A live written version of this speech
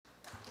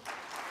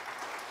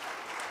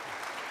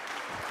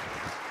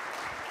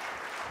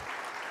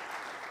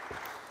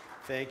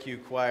Thank you,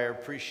 choir.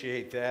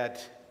 Appreciate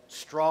that.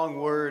 Strong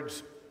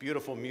words,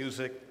 beautiful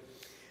music.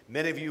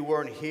 Many of you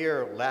weren't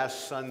here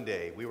last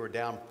Sunday. We were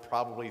down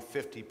probably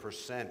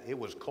 50%. It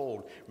was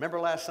cold. Remember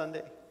last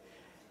Sunday?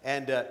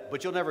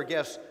 But you'll never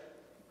guess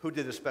who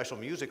did the special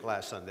music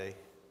last Sunday.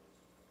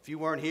 If you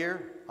weren't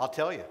here, I'll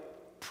tell you.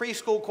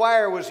 Preschool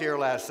choir was here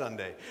last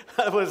Sunday.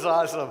 That was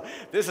awesome.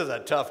 This is a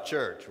tough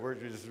church. We're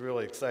just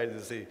really excited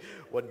to see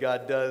what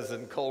God does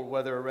in cold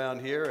weather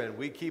around here, and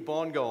we keep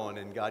on going,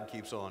 and God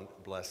keeps on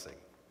blessing.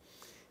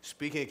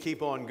 Speaking of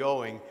keep on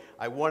going,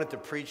 I wanted to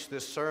preach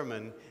this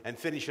sermon and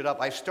finish it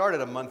up. I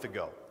started a month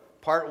ago,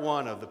 part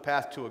one of The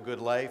Path to a Good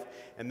Life,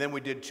 and then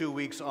we did 2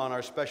 weeks on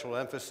our special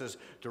emphasis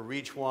to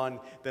reach one.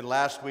 Then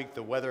last week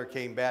the weather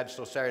came bad,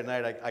 so Saturday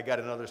night I got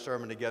another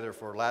sermon together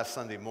for last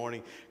Sunday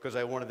morning because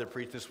I wanted to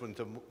preach this one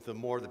to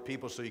more of the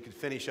people so you could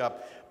finish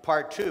up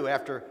part two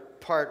after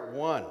part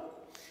one.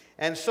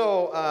 And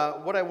so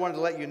what I wanted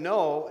to let you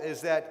know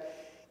is that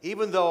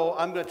even though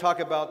I'm going to talk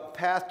about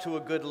path to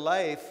a good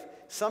life,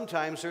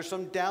 sometimes there's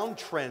some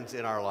downtrends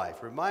in our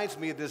life. Reminds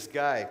me of this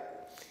guy.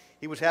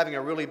 He was having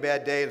a really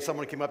bad day, and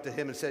someone came up to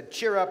him and said,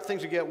 "Cheer up,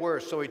 things will get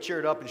worse." So he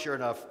cheered up, and sure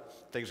enough,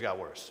 things got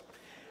worse.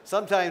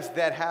 Sometimes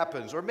that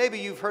happens. Or maybe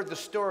you've heard the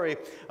story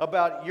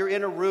about you're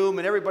in a room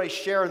and everybody's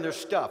sharing their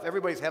stuff.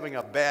 Everybody's having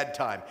a bad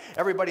time.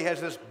 Everybody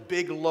has this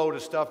big load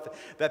of stuff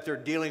that they're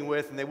dealing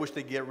with and they wish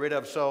they'd get rid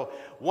of. So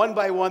one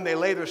by one, they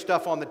lay their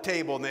stuff on the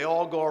table, and they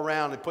all go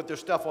around and put their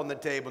stuff on the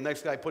table.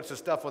 Next guy puts the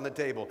stuff on the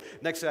table.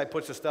 Next guy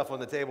puts the stuff on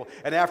the table.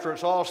 And after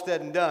it's all said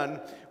and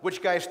done,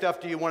 which guy's stuff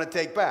do you want to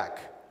take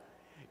back?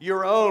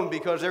 Your own,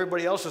 because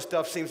everybody else's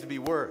stuff seems to be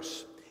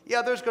worse.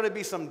 Yeah, there's going to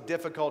be some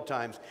difficult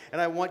times,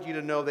 and I want you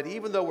to know that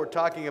even though we're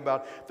talking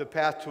about the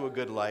path to a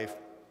good life,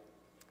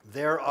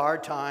 there are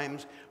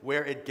times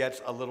where it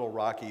gets a little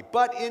rocky.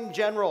 But in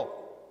general,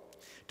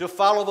 to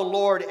follow the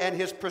Lord and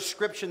His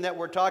prescription that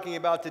we're talking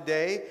about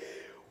today,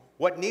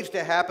 what needs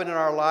to happen in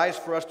our lives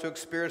for us to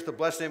experience the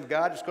blessing of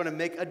God is going to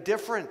make a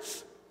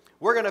difference.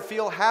 We're going to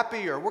feel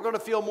happier. We're going to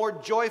feel more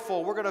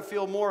joyful. We're going to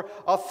feel more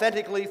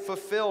authentically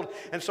fulfilled.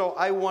 And so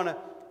I want to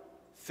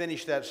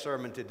finish that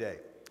sermon today.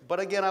 But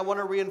again, I want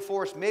to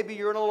reinforce, maybe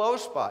you're in a low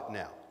spot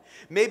now.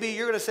 Maybe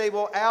you're going to say,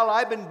 "Well, Al,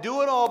 I've been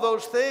doing all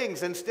those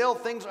things, and still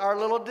things are a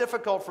little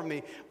difficult for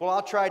me." Well,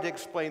 I'll try to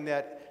explain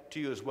that to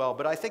you as well.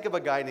 But I think of a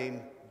guy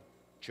named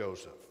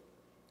Joseph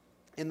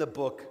in the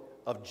book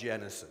of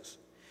Genesis.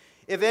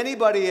 If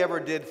anybody ever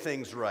did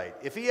things right,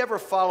 if he ever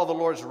followed the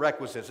Lord's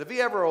requisites, if he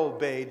ever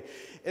obeyed,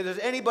 if there's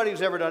anybody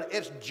who's ever done it,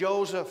 it's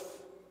Joseph.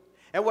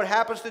 And what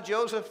happens to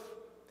Joseph?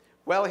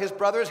 Well, his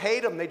brothers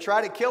hate him. They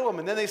try to kill him,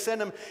 and then they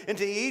send him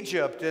into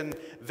Egypt. And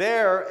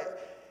there,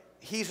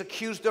 he's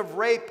accused of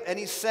rape, and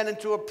he's sent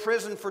into a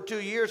prison for 2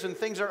 years, and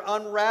things are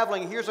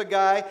unraveling. Here's a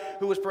guy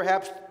who was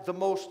perhaps the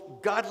most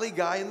godly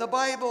guy in the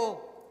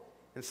Bible.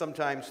 And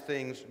sometimes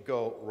things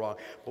go wrong.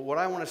 But what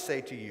I want to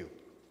say to you,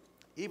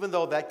 even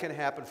though that can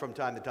happen from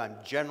time to time,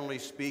 generally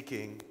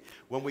speaking,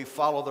 when we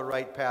follow the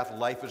right path,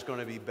 life is going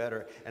to be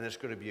better, and it's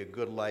going to be a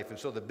good life. And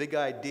so the big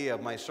idea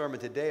of my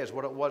sermon today is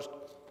what it was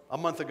a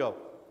month ago,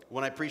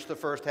 when I preached the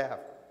first half.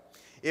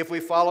 If we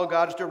follow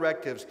God's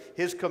directives,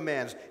 His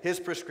commands, His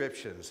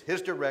prescriptions,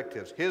 His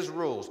directives, His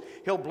rules,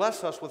 He'll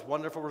bless us with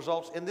wonderful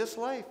results in this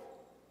life.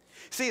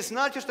 See, it's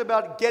not just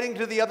about getting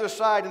to the other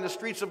side in the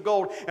streets of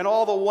gold and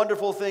all the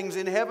wonderful things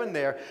in heaven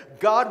there.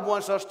 God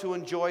wants us to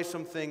enjoy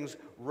some things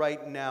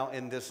right now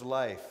in this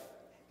life.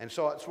 And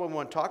so that's what we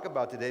want to talk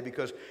about today,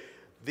 because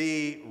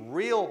the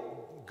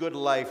real good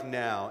life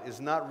now is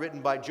not written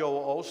by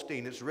Joel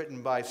Osteen. It's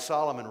written by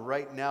Solomon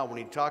right now when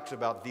he talks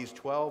about these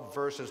 12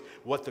 verses,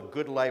 what the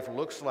good life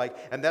looks like,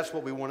 and that's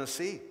what we want to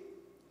see.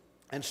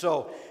 And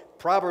so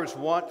Proverbs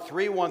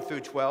 3:1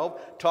 through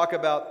 12 talk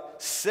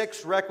about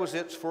 6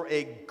 requisites for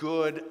a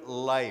good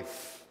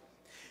life.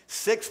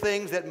 6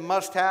 things that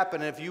must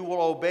happen, and if you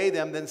will obey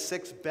them, then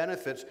 6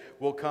 benefits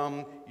will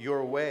come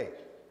your way.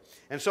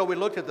 And so we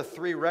looked at the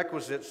 3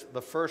 requisites,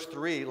 the first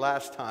 3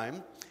 last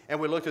time, and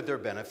we looked at their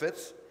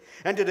benefits.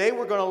 And today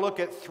we're going to look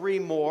at 3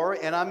 more,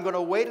 and I'm going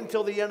to wait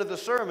until the end of the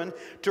sermon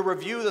to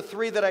review the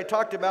 3 that I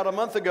talked about a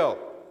month ago.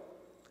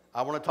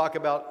 I want to talk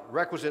about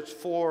requisites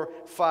 4,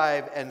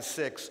 5, and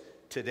 6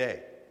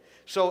 today.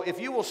 So if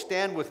you will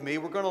stand with me,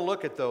 we're going to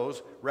look at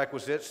those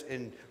requisites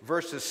in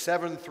verses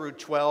 7 through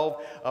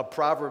 12 of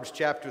Proverbs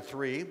chapter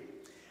 3.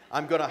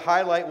 I'm going to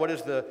highlight what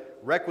is the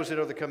requisite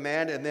of the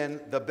command and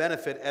then the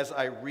benefit as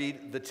I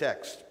read the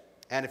text.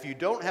 And if you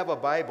don't have a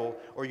Bible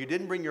or you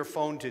didn't bring your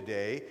phone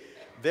today,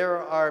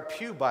 there are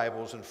pew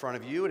Bibles in front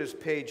of you. It is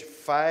page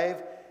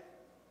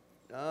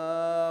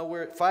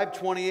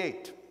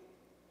 528.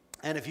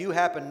 And if you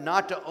happen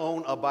not to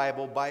own a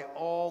Bible, by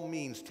all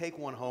means, take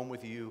one home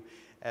with you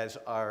as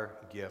our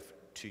gift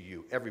to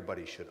you.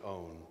 Everybody should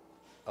own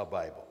a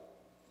Bible.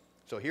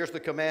 So here's the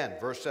command,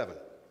 verse 7.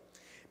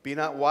 Be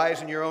not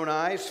wise in your own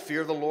eyes,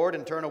 fear the Lord,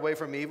 and turn away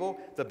from evil.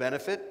 The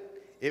benefit,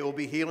 it will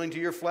be healing to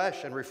your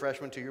flesh and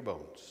refreshment to your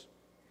bones.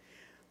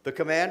 The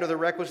command or the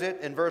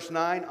requisite in verse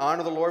 9,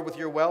 honor the Lord with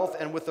your wealth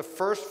and with the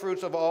first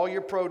fruits of all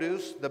your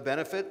produce. The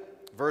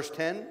benefit, verse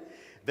 10,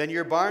 Then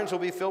your barns will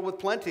be filled with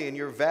plenty, and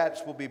your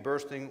vats will be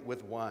bursting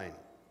with wine.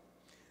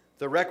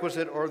 The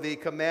requisite or the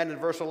command in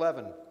verse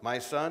 11, my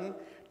son,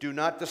 do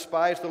not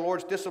despise the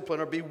Lord's discipline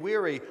or be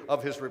weary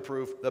of his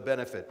reproof, the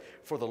benefit.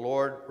 For the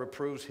Lord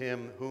reproves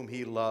him whom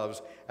he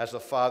loves, as a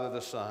father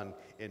the son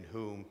in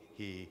whom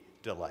he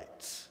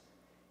delights.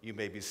 You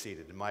may be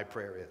seated, and my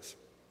prayer is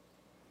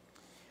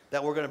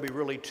that we're going to be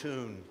really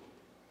tuned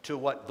to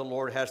what the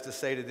Lord has to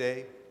say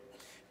today,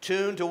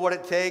 tuned to what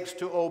it takes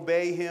to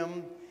obey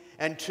him,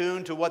 and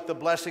tuned to what the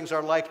blessings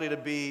are likely to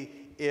be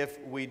if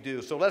we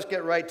do. So let's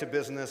get right to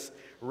business.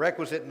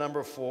 Requisite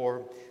number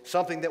 4,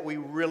 something that we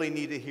really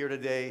need to hear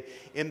today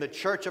in the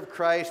Church of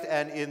Christ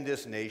and in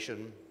this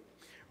nation.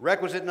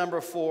 Requisite number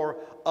 4,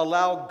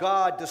 allow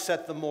God to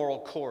set the moral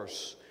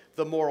course,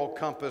 the moral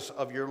compass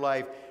of your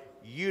life.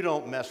 You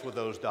don't mess with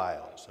those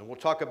dials. And we'll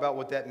talk about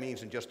what that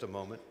means in just a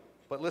moment.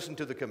 But listen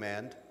to the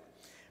command.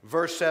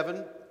 Verse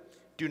 7,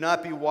 do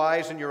not be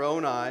wise in your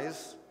own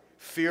eyes.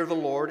 Fear the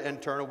Lord and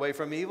turn away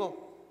from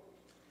evil.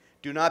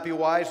 Do not be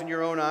wise in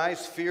your own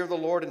eyes. Fear the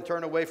Lord and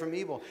turn away from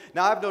evil.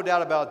 Now, I have no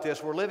doubt about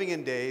this. We're living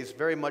in days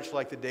very much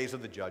like the days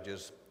of the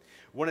judges,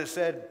 when it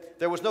said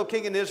there was no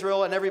king in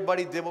Israel and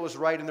everybody did what was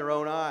right in their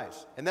own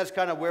eyes. And that's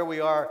kind of where we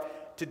are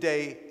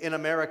today in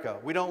America.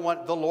 We don't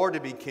want the Lord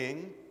to be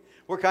king.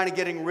 We're kind of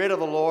getting rid of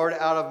the Lord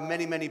out of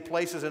many, many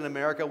places in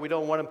America. We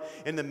don't want him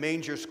in the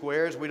manger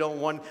squares. We don't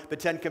want the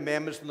 10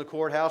 Commandments in the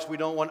courthouse. We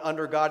don't want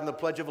under God in the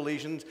Pledge of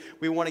Allegiance.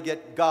 We want to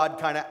get God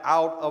kind of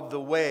out of the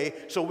way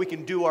so we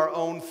can do our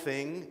own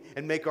thing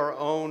and make our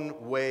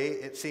own way,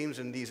 it seems,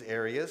 in these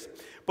areas.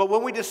 But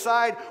when we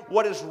decide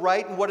what is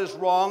right and what is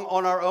wrong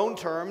on our own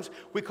terms,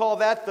 we call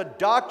that the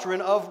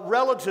doctrine of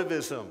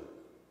relativism.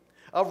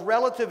 And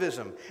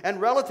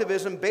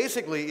relativism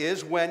basically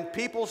is when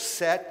people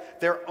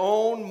set their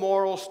own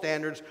moral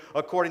standards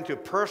according to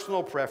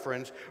personal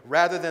preference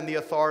rather than the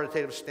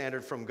authoritative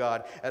standard from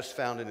God as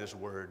found in His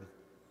Word.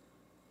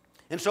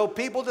 And so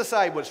people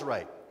decide what's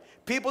right.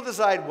 People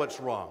decide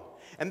what's wrong.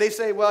 And they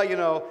say, well, you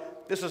know,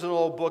 this is an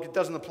old book. It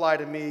doesn't apply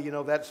to me. You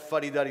know, that's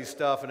fuddy-duddy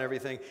stuff and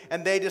everything.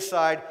 And they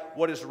decide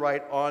what is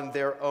right on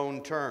their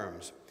own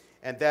terms.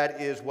 And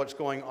that is what's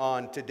going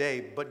on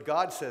today. But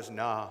God says,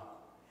 nah.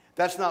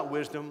 That's not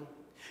wisdom.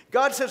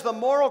 God says the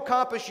moral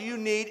compass you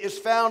need is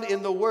found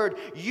in the Word.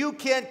 You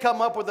can't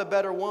come up with a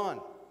better one.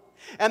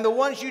 And the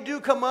ones you do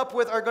come up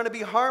with are going to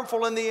be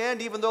harmful in the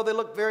end, even though they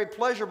look very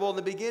pleasurable in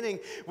the beginning.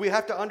 We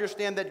have to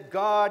understand that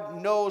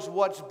God knows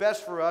what's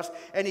best for us,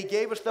 and He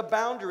gave us the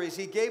boundaries.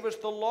 He gave us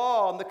the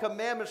law and the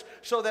commandments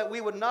so that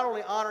we would not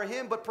only honor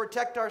Him, but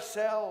protect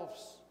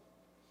ourselves.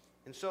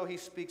 And so He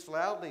speaks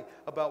loudly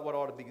about what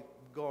ought to be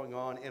going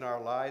on in our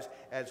lives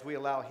as we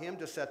allow Him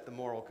to set the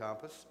moral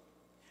compass.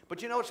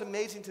 But you know, it's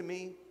amazing to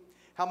me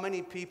how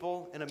many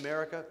people in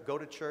America go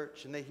to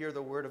church and they hear the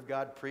Word of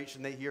God preached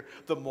and they hear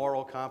the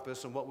moral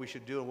compass and what we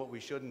should do and what we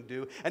shouldn't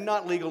do. And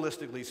not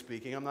legalistically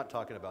speaking, I'm not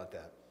talking about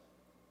that.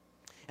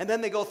 And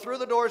then they go through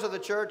the doors of the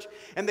church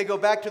and they go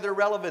back to their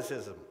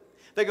relativism.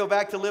 They go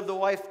back to live the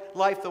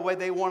life the way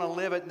they want to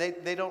live it. And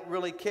they don't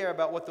really care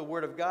about what the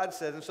Word of God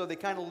says. And so they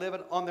kind of live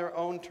it on their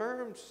own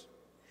terms.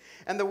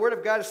 And the Word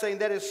of God is saying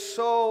that is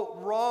so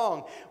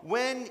wrong.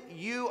 When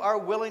you are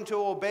willing to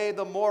obey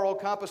the moral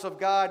compass of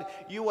God,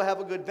 you will have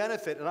a good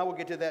benefit. And I will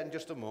get to that in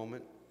just a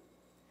moment.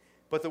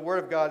 But the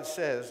Word of God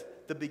says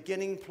the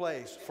beginning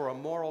place for a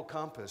moral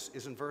compass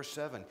is in verse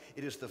 7.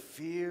 It is the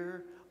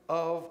fear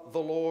of the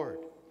Lord.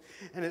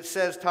 And it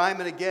says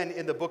time and again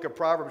in the book of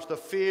Proverbs, the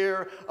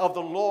fear of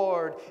the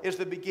Lord is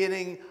the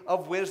beginning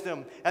of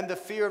wisdom. And the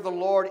fear of the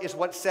Lord is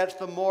what sets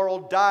the moral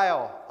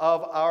dial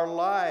of our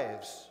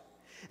lives.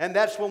 And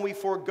that's when we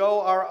forego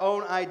our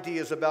own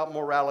ideas about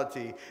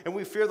morality. And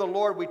we fear the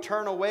Lord. We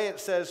turn away, it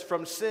says,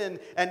 from sin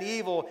and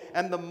evil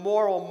and the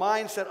moral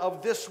mindset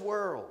of this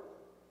world.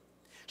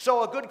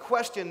 So a good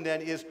question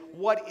then is,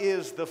 what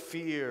is the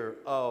fear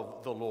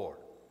of the Lord?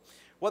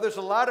 Well, there's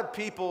a lot of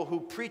people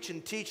who preach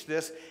and teach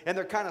this, and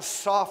they're kind of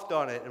soft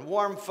on it and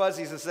warm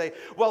fuzzies and say,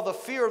 well, the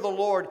fear of the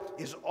Lord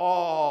is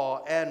awe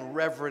and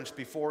reverence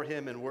before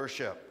Him in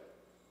worship.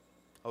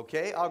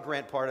 Okay, I'll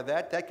grant part of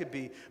that. That could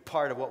be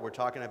part of what we're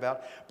talking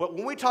about. But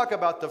when we talk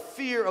about the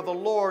fear of the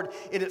Lord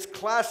in its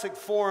classic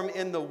form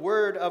in the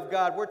Word of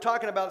God, we're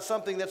talking about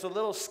something that's a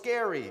little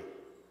scary.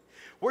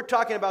 We're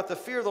talking about the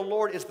fear of the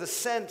Lord is the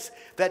sense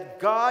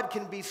that God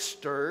can be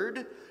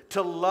stirred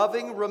to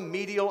loving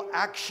remedial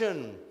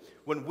action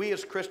when we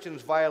as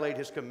Christians violate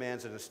His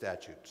commands and His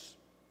statutes.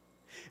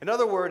 In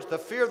other words, the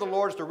fear of the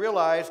Lord is to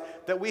realize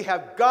that we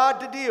have God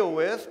to deal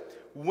with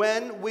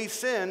when we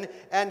sin,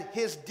 and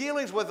His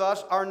dealings with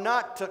us are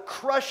not to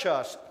crush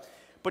us,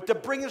 but to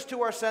bring us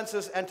to our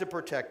senses and to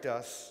protect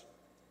us.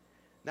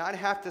 Now, I'd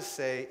have to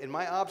say, in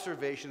my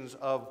observations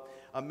of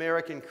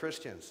American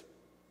Christians,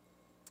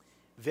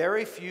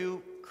 very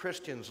few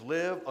Christians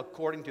live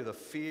according to the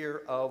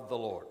fear of the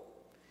Lord.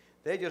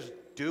 They just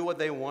do what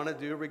they want to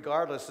do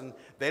regardless, and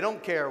they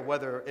don't care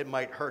whether it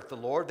might hurt the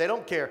Lord. They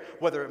don't care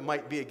whether it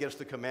might be against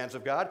the commands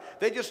of God.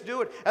 They just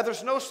do it, and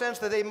there's no sense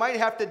that they might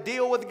have to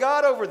deal with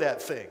God over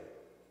that thing.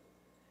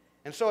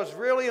 And so it's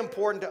really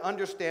important to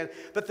understand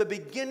that the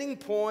beginning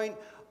point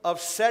of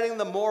setting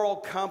the moral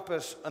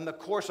compass on the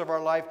course of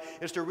our life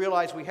is to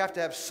realize we have to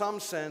have some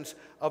sense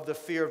of the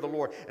fear of the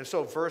Lord. And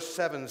so verse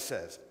 7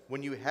 says,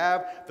 when you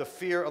have the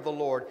fear of the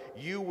Lord,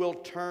 you will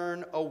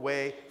turn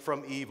away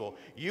from evil.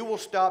 You will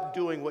stop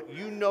doing what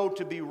you know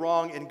to be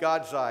wrong in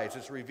God's eyes.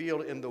 It's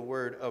revealed in the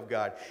Word of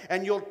God.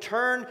 And you'll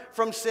turn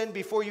from sin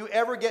before you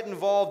ever get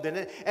involved in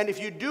it. And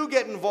if you do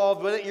get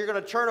involved with it, you're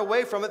going to turn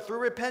away from it through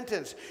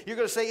repentance. You're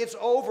going to say, it's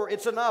over,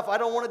 it's enough. I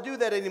don't want to do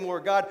that anymore.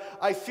 God,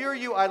 I fear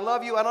you, I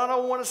love you, and I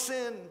don't want to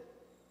sin.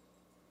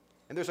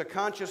 And there's a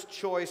conscious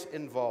choice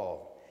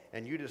involved.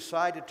 And you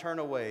decide to turn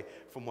away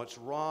from what's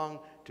wrong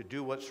to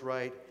do what's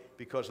right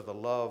because of the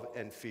love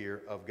and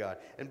fear of God.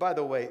 And by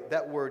the way,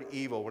 that word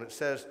evil, when it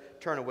says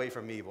turn away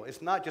from evil,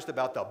 it's not just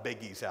about the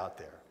biggies out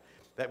there,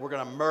 that we're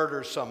going to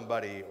murder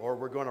somebody or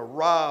we're going to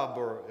rob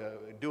or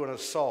do an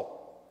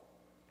assault.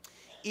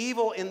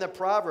 Evil in the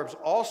Proverbs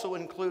also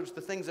includes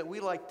the things that we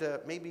like to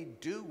maybe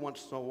do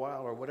once in a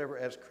while or whatever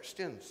as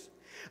Christians.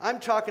 I'm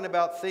talking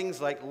about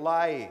things like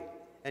lying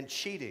and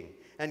cheating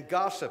and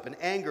gossip and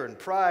anger and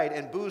pride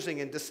and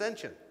boozing and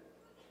dissension.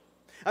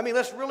 I mean,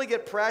 let's really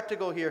get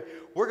practical here.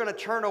 We're going to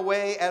turn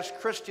away as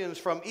Christians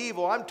from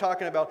evil. I'm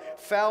talking about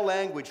foul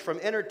language, from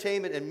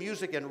entertainment and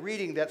music and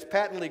reading that's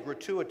patently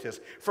gratuitous,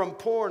 from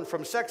porn,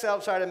 from sex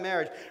outside of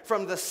marriage,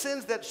 from the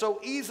sins that so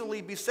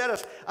easily beset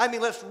us. I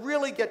mean, let's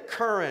really get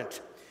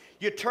current.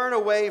 You turn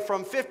away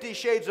from 50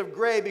 Shades of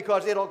Grey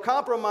because it'll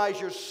compromise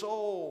your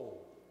soul.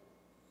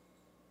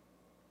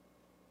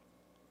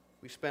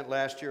 We spent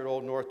last year at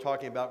Old North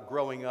talking about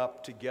growing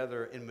up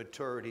together in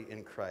maturity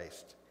in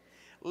Christ.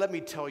 Let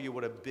me tell you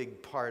what a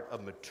big part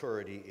of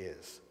maturity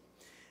is.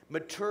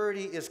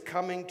 Maturity is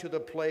coming to the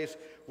place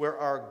where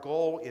our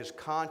goal is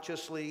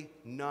consciously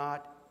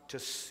not to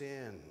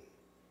sin,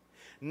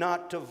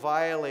 not to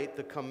violate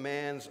the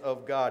commands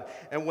of God.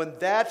 And when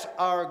that's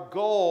our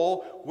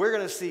goal, we're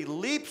going to see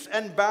leaps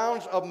and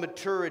bounds of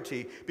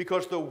maturity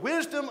because the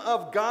wisdom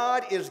of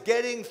God is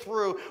getting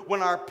through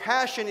when our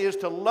passion is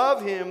to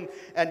love Him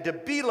and to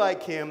be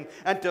like Him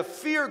and to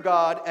fear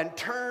God and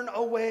turn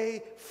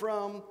away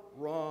from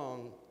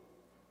wrong.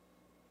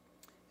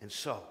 And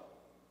so,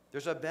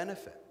 there's a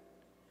benefit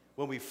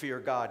when we fear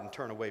God and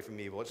turn away from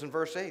evil. It's in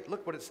verse 8.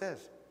 Look what it says.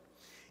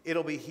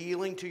 It'll be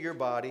healing to your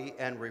body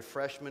and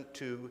refreshment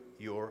to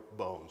your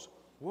bones.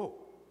 Whoa.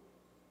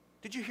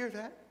 Did you hear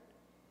that?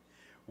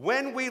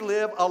 When we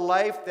live a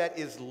life that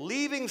is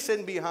leaving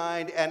sin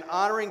behind and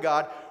honoring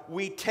God,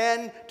 we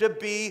tend to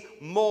be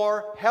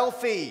more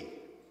healthy.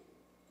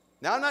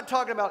 Now, I'm not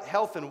talking about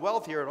health and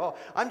wealth here at all.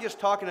 I'm just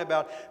talking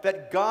about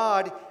that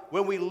God,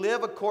 when we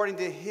live according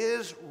to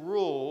His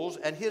rules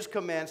and His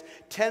commands,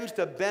 tends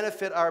to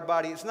benefit our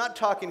body. It's not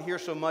talking here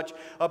so much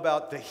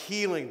about the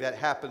healing that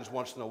happens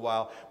once in a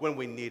while when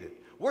we need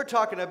it. We're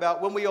talking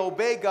about when we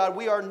obey God,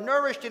 we are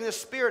nourished in His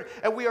Spirit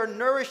and we are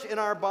nourished in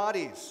our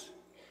bodies.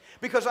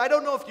 Because I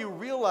don't know if you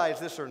realize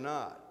this or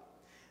not,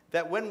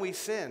 that when we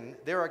sin,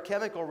 there are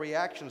chemical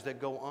reactions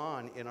that go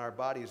on in our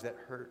bodies that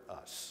hurt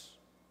us.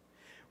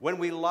 When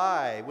we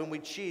lie, when we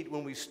cheat,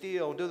 when we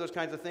steal, do those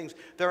kinds of things,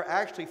 there are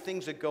actually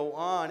things that go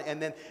on,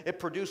 and then it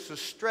produces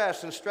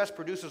stress, and stress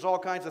produces all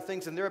kinds of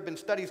things. And there have been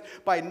studies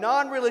by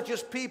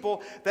non-religious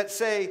people that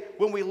say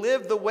when we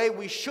live the way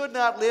we should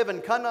not live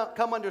and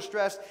come under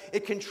stress,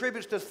 it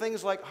contributes to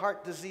things like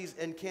heart disease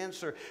and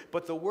cancer.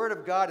 But the Word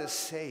of God is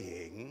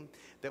saying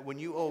that when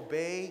you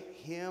obey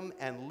Him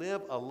and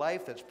live a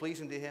life that's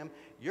pleasing to Him,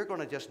 you're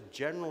going to just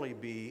generally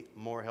be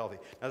more healthy.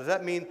 Now, does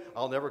that mean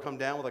I'll never come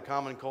down with a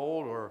common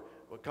cold or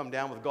will come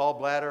down with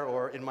gallbladder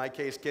or, in my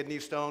case, kidney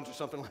stones or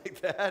something like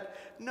that?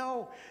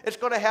 No, it's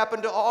going to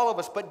happen to all of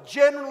us. But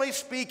generally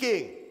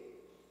speaking,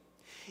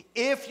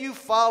 if you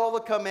follow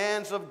the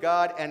commands of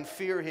God and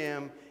fear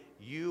Him,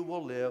 you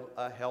will live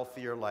a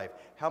healthier life.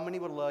 How many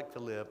would like to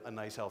live a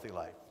nice, healthy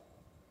life?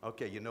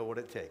 Okay, you know what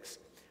it takes.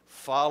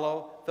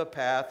 Follow the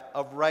path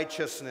of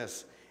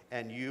righteousness,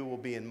 and you will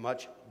be in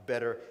much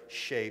better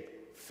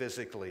shape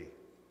physically.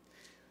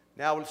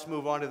 Now let's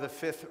move on to the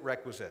fifth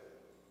requisite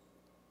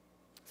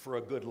for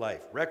a good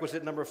life.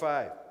 Requisite number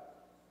 5.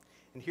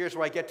 And here's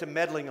where I get to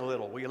meddling a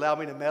little. Will you allow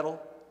me to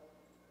meddle?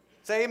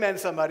 Say amen,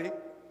 somebody.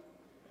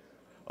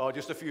 Oh,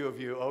 just a few of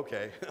you.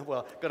 Okay.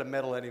 Well, I'm going to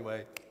meddle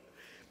anyway.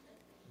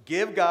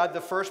 Give God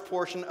the first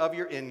portion of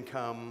your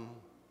income.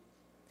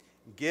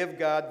 Give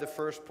God the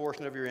first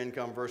portion of your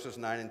income, verses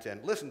 9 and 10.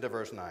 Listen to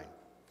verse 9.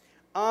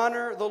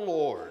 Honor the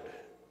Lord.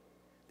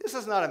 This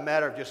is not a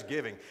matter of just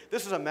giving.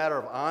 This is a matter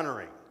of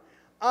honoring.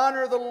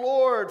 Honor the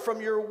Lord from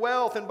your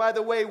wealth. And by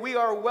the way, we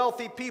are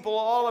wealthy people.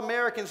 All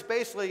Americans,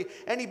 basically,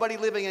 anybody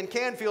living in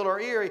Canfield or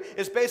Erie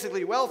is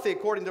basically wealthy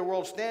according to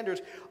world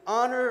standards.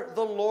 Honor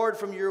the Lord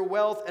from your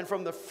wealth and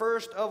from the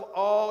first of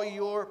all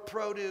your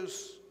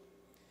produce.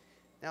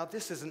 Now,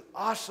 this is an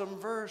awesome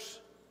verse.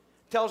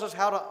 It tells us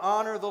how to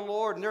honor the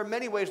Lord. And there are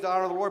many ways to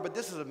honor the Lord, but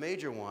this is a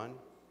major one.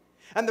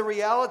 And the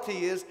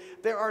reality is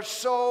there are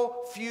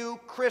so few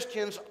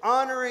Christians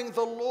honoring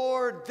the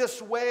Lord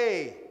this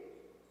way.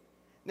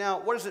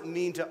 Now, what does it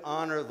mean to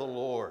honor the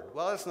Lord?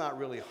 Well, it's not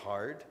really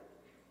hard.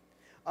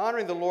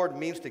 Honoring the Lord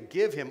means to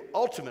give him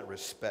ultimate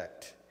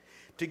respect,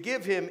 to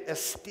give him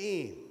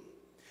esteem,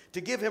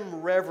 to give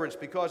him reverence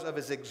because of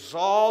his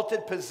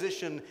exalted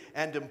position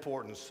and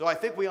importance. So I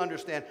think we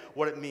understand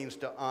what it means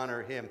to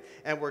honor him.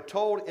 And we're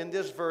told in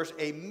this verse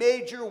a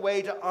major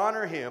way to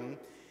honor him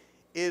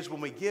is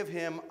when we give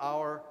him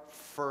our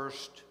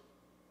first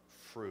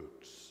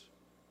fruits.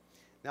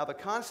 Now, the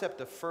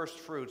concept of first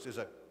fruits is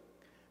a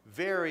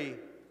very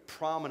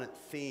prominent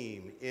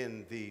theme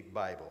in the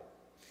Bible.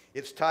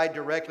 It's tied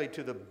directly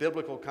to the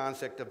biblical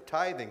concept of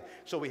tithing.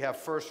 So we have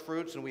first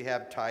fruits and we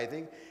have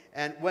tithing.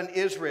 And when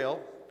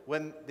Israel,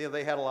 when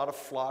they had a lot of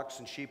flocks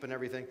and sheep and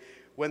everything,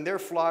 when their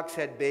flocks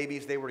had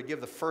babies, they were to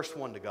give the first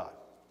one to God.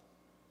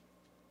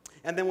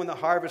 And then when the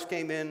harvest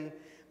came in,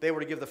 they were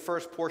to give the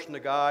first portion to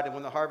God. And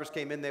when the harvest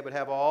came in, they would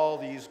have all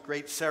these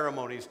great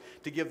ceremonies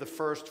to give the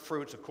first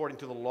fruits according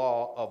to the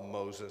law of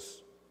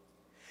Moses.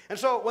 And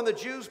so when the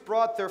Jews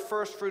brought their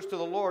first fruits to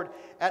the Lord,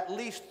 at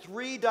least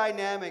three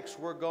dynamics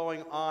were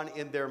going on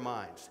in their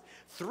minds.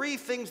 Three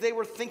things they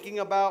were thinking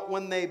about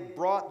when they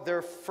brought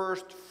their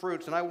first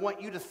fruits. And I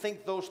want you to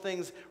think those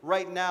things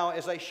right now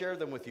as I share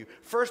them with you.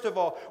 First of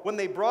all, when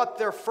they brought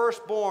their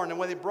firstborn and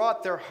when they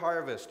brought their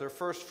harvest, their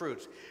first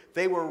fruits,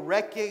 they were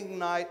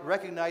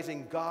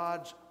recognizing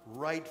God's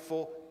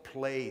rightful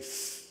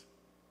place.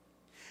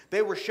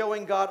 They were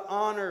showing God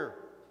honor.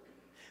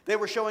 They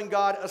were showing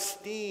God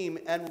esteem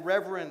and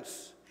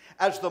reverence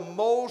as the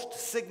most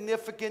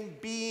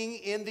significant being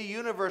in the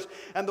universe.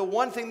 And the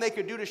one thing they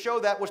could do to show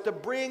that was to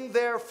bring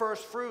their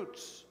first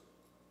fruits.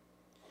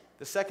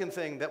 The second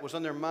thing that was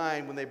on their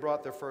mind when they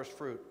brought their first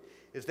fruit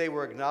is they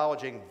were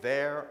acknowledging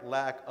their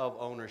lack of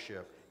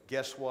ownership.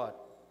 Guess what?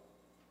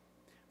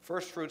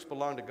 First fruits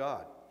belong to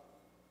God.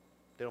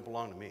 They don't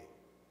belong to me.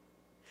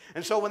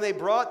 And so when they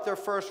brought their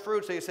first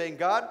fruits, they were saying,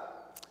 God,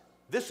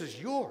 this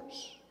is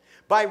yours.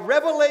 By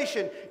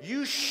revelation,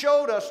 you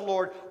showed us,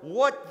 Lord,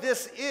 what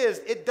this is.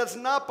 It does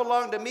not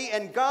belong to me.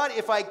 And God,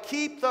 if I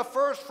keep the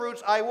first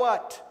fruits, I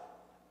what?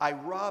 I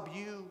rob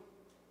you.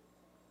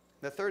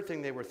 The third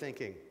thing they were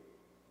thinking,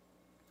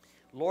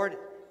 Lord,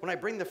 when I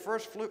bring the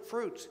first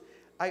fruits,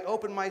 I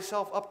open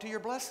myself up to your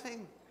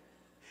blessing.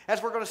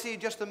 As we're going to see in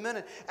just a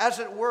minute, as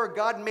it were,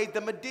 God made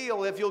them a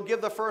deal. If you'll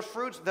give the first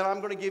fruits, then I'm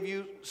going to give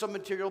you some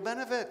material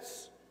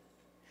benefits.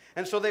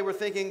 And so they were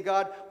thinking,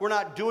 God, we're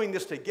not doing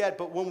this to get,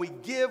 but when we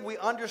give, we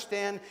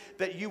understand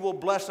that you will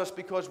bless us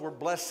because we're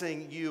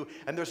blessing you.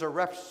 And there's a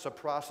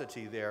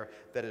reciprocity there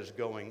that is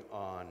going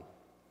on.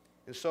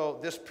 And so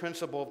this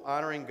principle of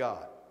honoring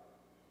God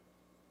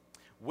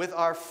with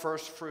our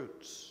first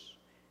fruits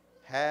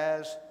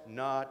has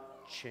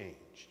not changed.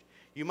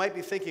 You might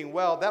be thinking,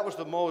 well, that was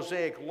the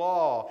Mosaic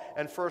law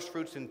and first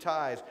fruits and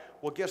tithes.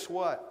 Well, guess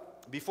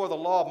what? Before the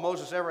law of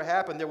Moses ever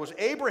happened, there was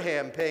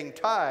Abraham paying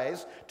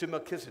tithes to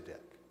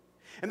Melchizedek.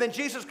 And then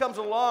Jesus comes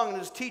along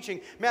and is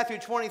teaching Matthew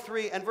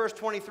 23 and verse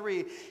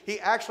 23. He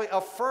actually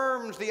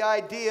affirms the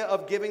idea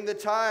of giving the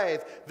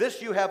tithe.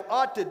 This you have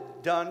ought to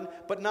done,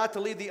 but not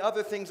to leave the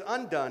other things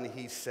undone,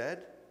 he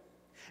said.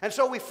 And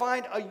so we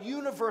find a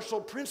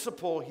universal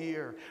principle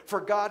here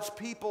for God's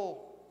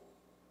people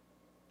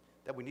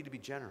that we need to be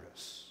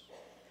generous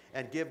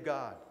and give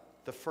God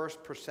the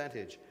first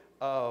percentage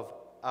of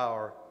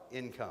our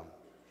income.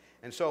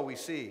 And so we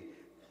see,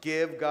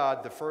 give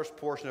God the first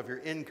portion of your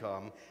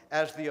income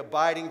as the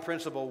abiding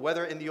principle,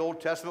 whether in the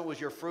Old Testament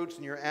was your fruits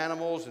and your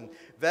animals and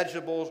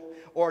vegetables,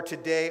 or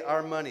today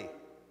our money.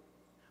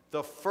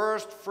 The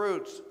first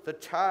fruits, the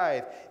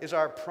tithe, is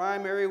our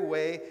primary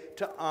way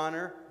to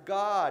honor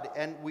God.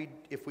 And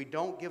if we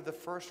don't give the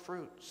first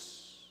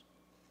fruits,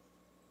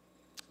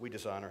 we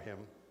dishonor him.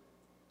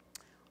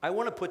 I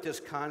want to put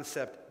this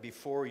concept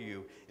before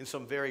you in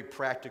some very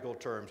practical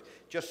terms,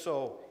 just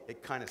so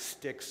it kind of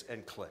sticks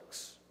and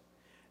clicks.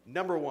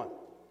 Number one,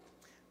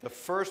 the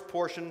first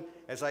portion,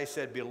 as I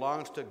said,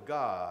 belongs to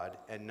God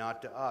and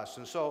not to us.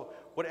 And so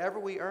whatever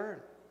we earn,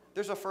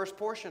 there's a first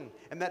portion,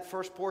 and that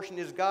first portion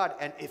is God.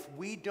 And if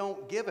we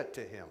don't give it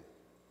to him,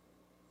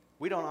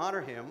 we don't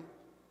honor him,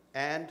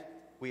 and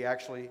we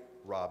actually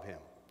rob him.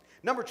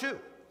 Number two,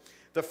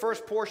 the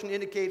first portion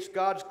indicates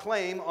God's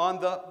claim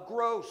on the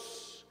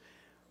gross.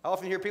 I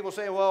often hear people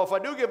say, well, if I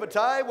do give a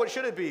tithe, what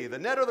should it be, the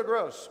net or the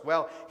gross?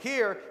 Well,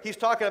 here he's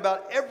talking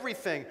about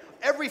everything.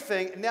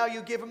 Everything, now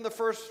you give him the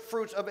first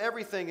fruits of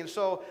everything. And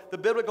so the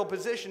biblical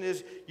position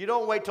is you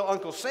don't wait till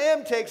Uncle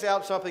Sam takes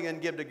out something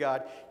and give to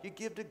God. You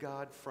give to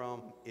God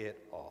from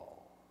it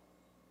all.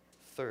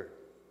 Third,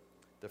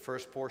 the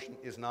first portion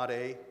is not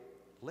a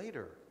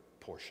later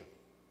portion.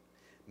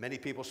 Many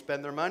people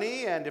spend their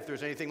money, and if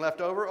there's anything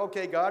left over,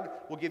 okay, God,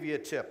 we'll give you a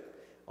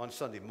tip on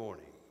Sunday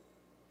morning.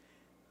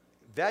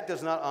 That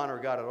does not honor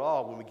God at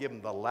all when we give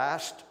him the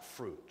last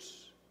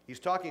fruits. He's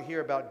talking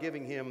here about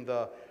giving him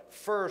the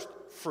first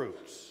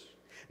fruits.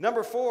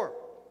 Number four,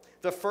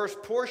 the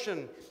first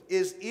portion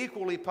is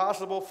equally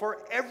possible for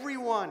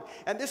everyone.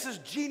 And this is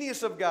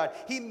genius of God.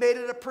 He made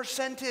it a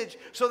percentage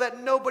so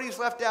that nobody's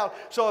left out.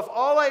 So if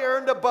all I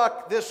earned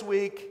 $1 this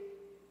week,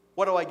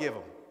 what do I give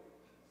him?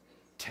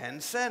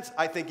 10 cents.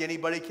 I think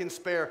anybody can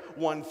spare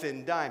one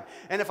thin dime.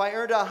 And if I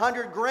earned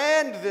 100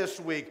 grand this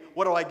week,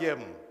 what do I give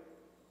them?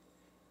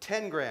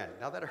 10 grand.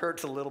 Now that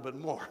hurts a little bit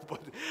more, but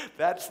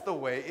that's the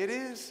way it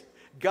is.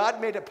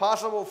 God made it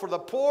possible for the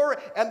poor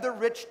and the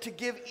rich to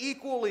give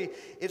equally.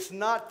 It's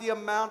not the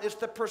amount, it's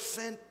the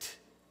percent.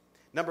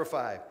 Number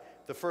 5,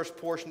 the first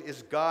portion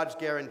is God's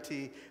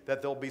guarantee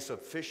that there'll be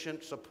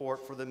sufficient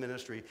support for the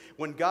ministry.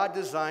 When God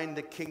designed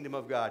the kingdom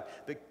of God,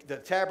 the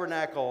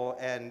tabernacle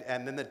and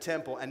then the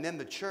temple and then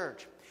the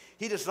church,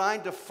 He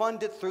designed to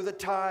fund it through the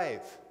tithe.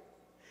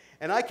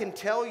 And I can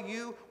tell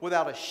you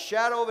without a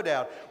shadow of a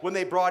doubt, when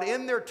they brought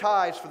in their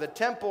tithes for the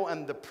temple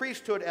and the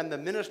priesthood and the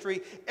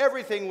ministry,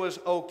 everything was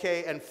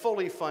okay and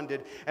fully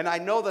funded. And I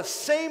know the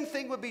same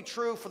thing would be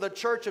true for the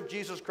Church of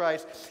Jesus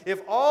Christ.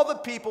 If all the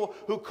people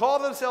who call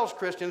themselves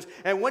Christians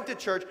and went to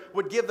church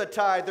would give the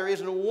tithe, there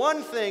isn't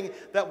one thing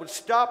that would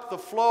stop the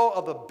flow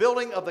of the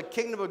building of the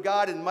kingdom of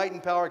God in might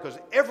and power, because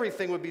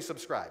everything would be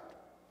subscribed.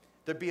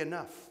 There'd be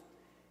enough.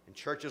 In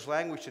church's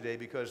language today,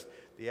 because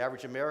the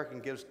average American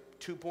gives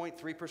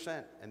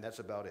 2.3%, and that's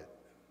about it.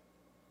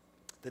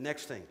 The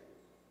next thing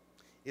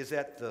is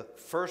that the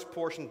first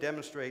portion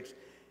demonstrates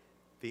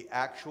the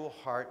actual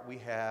heart we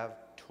have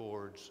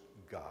towards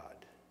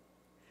God.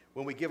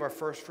 When we give our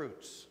first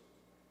fruits,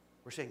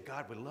 we're saying,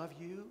 God, we love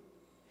you.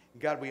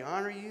 God, we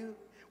honor you.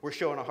 We're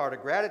showing a heart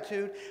of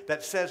gratitude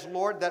that says,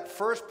 Lord, that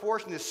first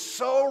portion is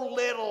so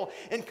little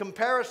in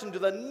comparison to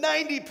the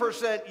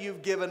 90%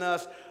 you've given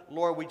us.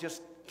 Lord, we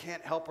just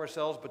can't help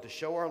ourselves but to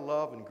show our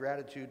love and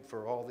gratitude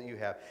for all that you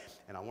have.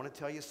 And I want to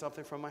tell you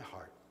something from my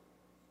heart.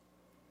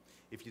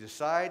 If you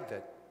decide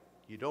that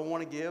you don't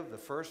want to give the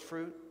first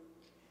fruit,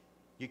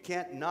 you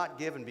can't not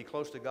give and be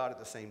close to God at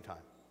the same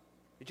time.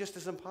 It just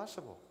is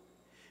impossible.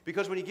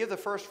 Because when you give the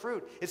first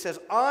fruit, it says,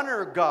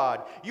 honor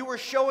God. You are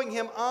showing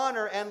him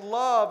honor and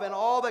love and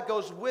all that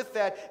goes with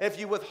that. If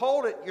you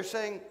withhold it, you're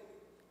saying,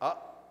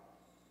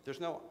 there's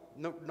no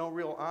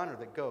real honor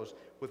that goes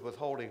with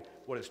withholding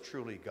what is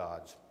truly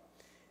God's.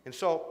 And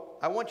so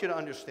I want you to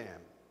understand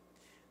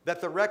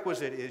that the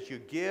requisite is you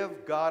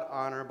give God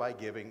honor by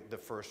giving the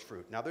first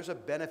fruit. Now there's a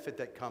benefit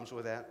that comes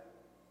with that.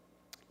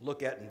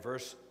 Look at in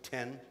verse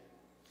 10.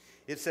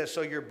 It says,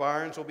 so your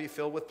barns will be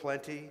filled with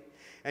plenty,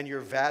 and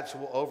your vats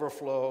will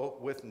overflow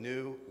with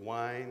new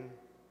wine.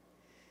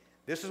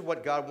 This is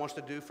what God wants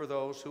to do for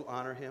those who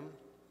honor him.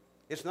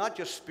 It's not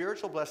just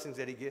spiritual blessings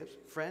that he gives,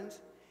 friends.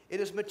 It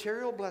is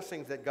material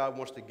blessings that God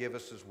wants to give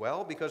us as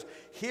well, because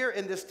here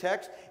in this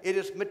text, it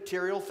is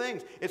material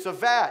things. It's a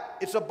vat.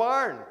 It's a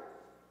barn.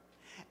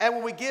 And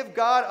when we give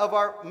God of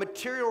our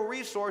material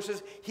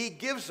resources, he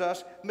gives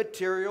us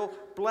material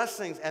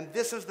blessings. And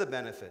this is the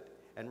benefit.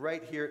 And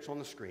right here, it's on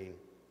the screen.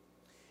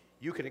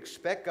 You can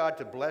expect God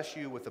to bless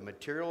you with a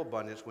material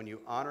abundance when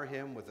you honor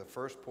him with the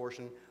first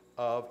portion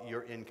of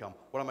your income.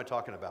 What am I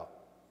talking about?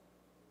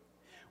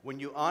 When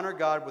you honor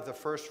God with the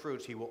first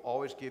fruits, he will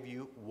always give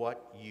you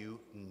what you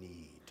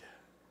need.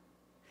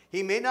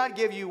 He may not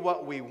give you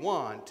what we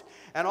want,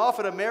 and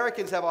often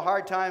Americans have a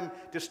hard time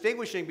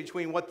distinguishing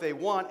between what they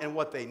want and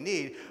what they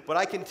need. But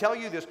I can tell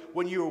you this,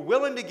 when you're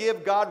willing to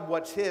give God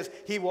what's his,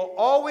 he will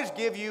always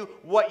give you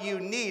what you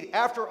need.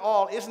 After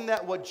all, isn't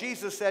that what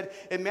Jesus said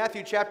in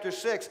Matthew chapter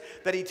 6,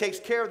 that he takes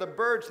care of the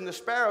birds and the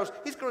sparrows?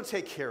 He's going to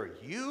take care of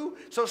you,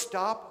 so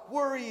stop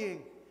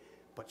worrying.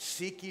 But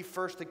seek ye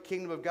first the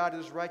kingdom of God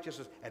and his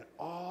righteousness, and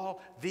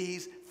all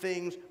these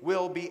things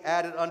will be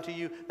added unto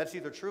you. That's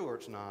either true or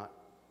it's not.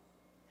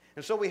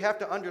 And so we have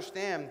to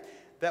understand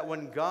that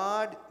when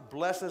God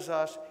blesses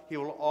us, he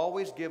will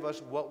always give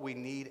us what we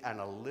need and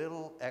a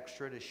little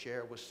extra to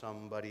share with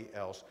somebody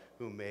else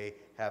who may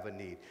have a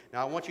need.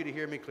 Now, I want you to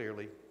hear me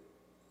clearly.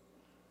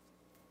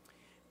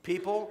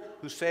 People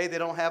who say they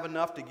don't have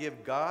enough to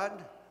give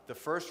God the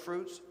first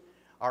fruits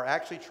are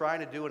actually trying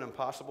to do an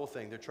impossible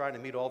thing. They're trying to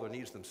meet all their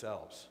needs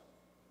themselves.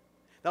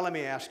 Now, let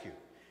me ask you,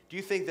 do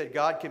you think that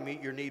God can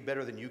meet your need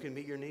better than you can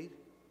meet your need?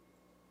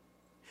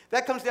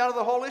 That comes down to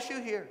the whole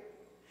issue here.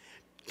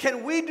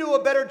 Can we do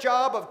a better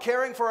job of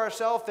caring for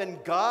ourselves than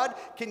God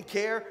can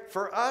care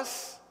for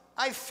us?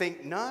 I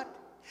think not.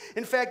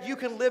 In fact, you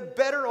can live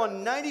better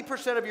on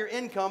 90% of your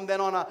income than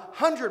on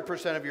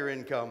 100% of your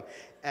income.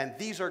 And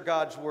these are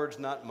God's words,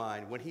 not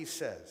mine, when he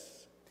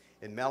says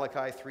in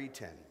Malachi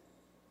 3:10,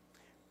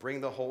 bring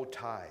the whole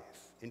tithe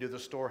into the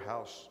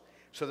storehouse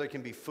so there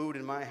can be food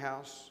in my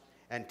house,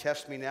 and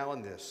test me now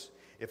in this,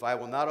 if I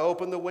will not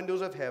open the windows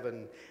of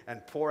heaven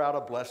and pour out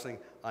a blessing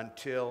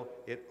until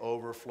it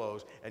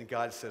overflows. And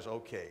God says,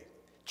 okay,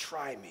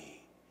 try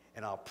me,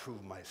 and I'll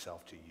prove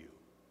myself to you.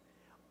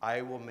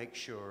 I will make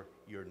sure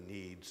your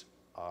needs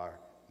are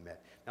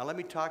met. Now let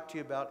me talk to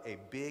you about a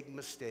big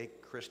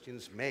mistake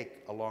Christians make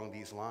along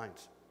these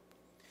lines.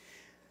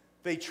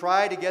 They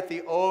try to get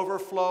the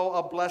overflow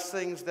of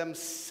blessings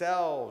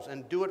themselves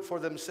and do it for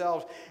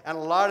themselves. And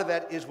a lot of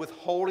that is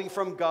withholding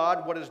from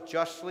God what is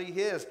justly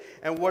his.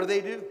 And what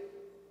do?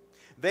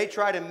 They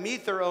try to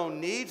meet their own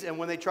needs, and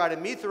when they try to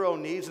meet their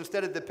own needs,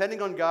 instead of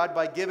depending on God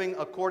by giving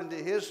according to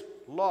his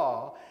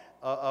law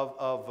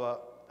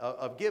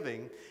of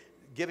giving,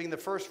 giving the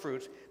first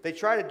fruits. They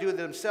try to do it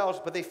themselves,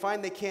 but they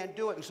find they can't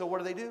do it. And so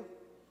what do?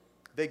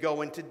 They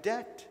go into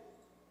debt.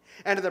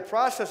 And in the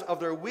process of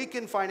their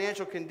weakened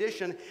financial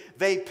condition,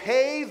 they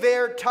pay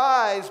their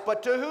tithes,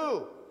 but to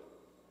who?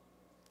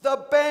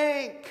 The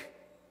bank.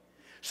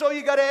 So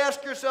you got to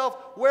ask yourself,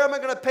 where am I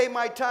going to pay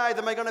my tithe?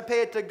 Am I going to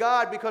pay it to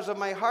God because of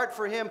my heart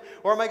for Him?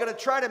 Or am I going to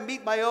try to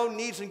meet my own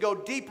needs and go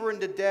deeper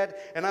into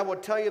debt? And I will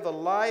tell you, the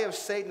lie of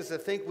Satan is to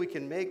think we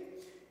can't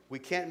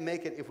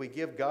make it if we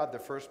give God the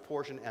first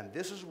portion. And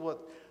this is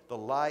what the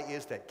lie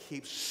is that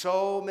keeps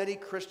so many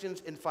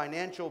Christians in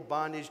financial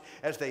bondage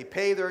as they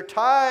pay their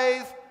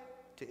tithe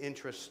to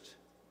interest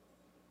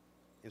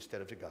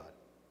instead of to God.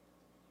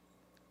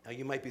 Now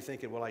you might be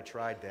thinking, well, I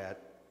tried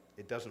that.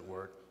 It doesn't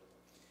work.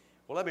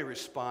 Well, let me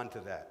respond to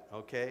that,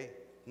 okay?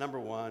 Number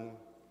one,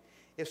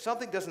 if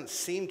something doesn't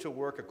seem to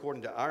work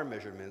according to our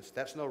measurements,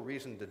 that's no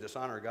reason to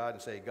dishonor God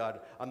and say, God,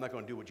 I'm not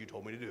going to do what you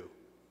told me to do.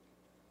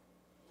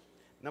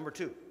 Number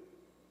two,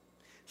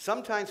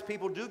 sometimes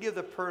people do give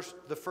the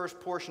first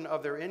portion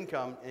of their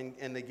income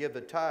and they give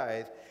the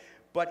tithe,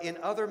 but in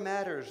other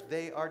matters,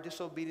 they are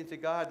disobedient to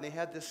God and they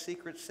have this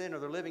secret sin or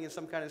they're living in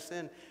some kind of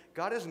sin.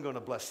 God isn't going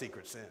to bless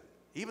secret sin.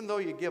 Even though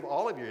you give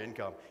all of your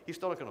income, He's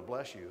still not going to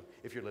bless you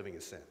if you're living in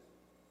sin.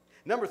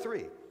 Number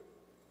three,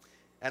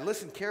 and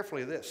listen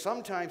carefully to this,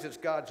 sometimes it's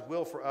God's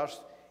will for us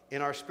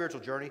in our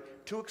spiritual journey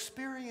to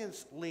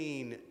experience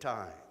lean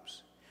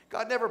times.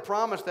 God never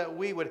promised that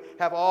we would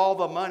have all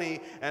the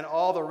money and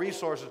all the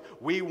resources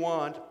we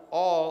want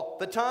all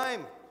the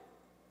time.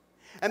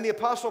 And the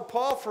Apostle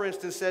Paul, for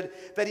instance, said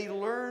that he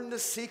learned the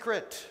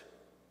secret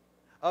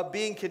of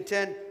being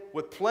content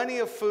with plenty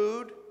of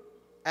food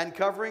and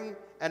covering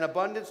and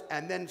abundance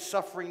and then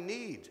suffering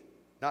need,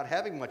 not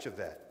having much of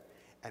that.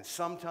 And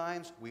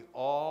sometimes we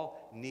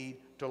all need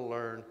to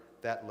learn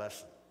that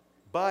lesson.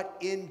 But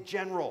in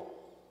general,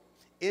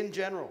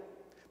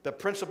 the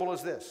principle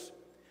is this.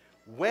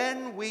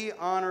 When we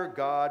honor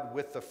God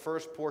with the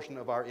first portion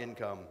of our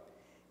income,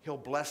 He'll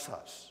bless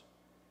us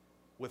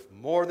with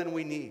more than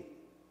we need.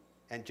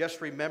 And just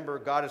remember,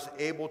 God is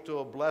able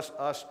to bless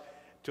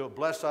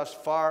us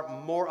far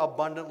more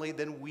abundantly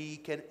than we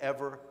can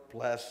ever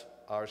bless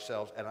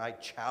ourselves. And I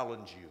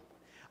challenge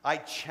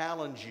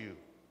you,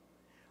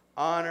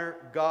 honor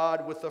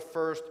God with the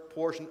first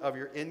portion of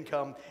your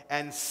income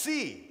and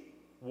see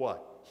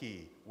what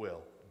He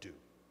will do.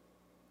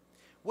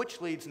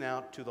 Which leads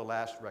now to the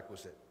last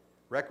requisite.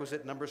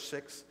 Requisite number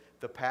 6,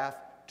 the path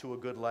to a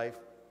good life.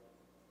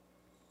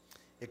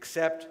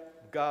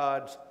 Accept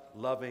God's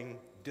loving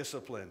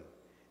discipline.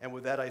 And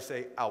with that I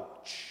say,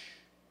 ouch,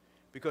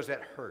 because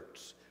that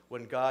hurts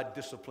when God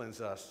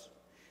disciplines us.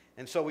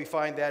 And so we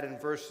find that in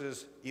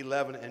verses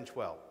 11 and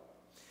 12.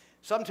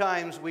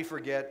 Sometimes we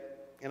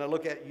forget, and I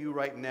look at you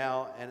right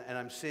now, and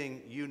I'm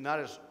seeing you not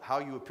as how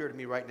you appear to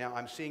me right now.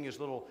 I'm seeing you as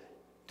little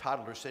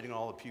toddlers sitting on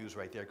all the pews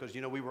right there, because,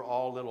 you know, we were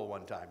all little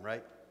one time,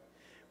 right?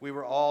 We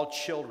were all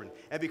children.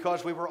 And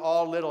because we were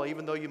all little,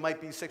 even though you might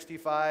be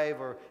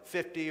 65 or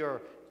 50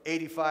 or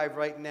 85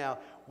 right now,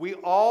 we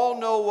all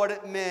know what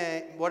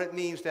it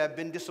means to have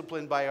been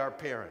disciplined by our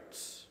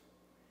parents.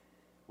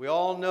 We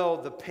all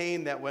know the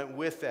pain that went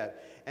with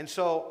that. And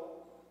so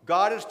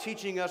God is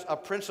teaching us a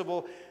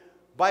principle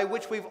by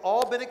which we've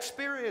all been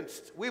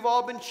experienced. We've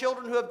all been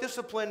children who have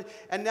discipline,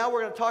 and now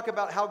we're going to talk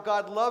about how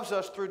God loves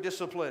us through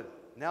discipline.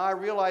 Now I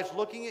realize,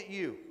 looking at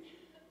you,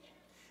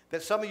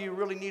 that some of you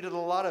really needed a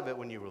lot of it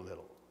when you were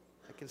little.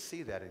 I can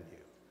see that in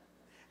you.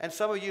 And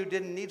some of you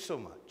didn't need so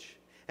much.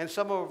 And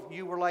some of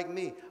you were like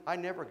me. I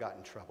never got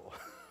in trouble.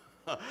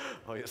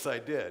 Oh, yes, I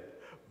did.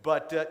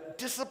 But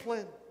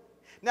discipline.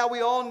 Now,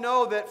 we all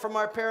know that from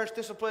our parents'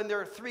 discipline,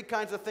 there are 3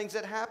 kinds of things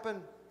that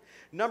happen.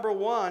 Number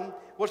 1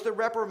 was the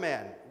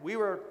reprimand. We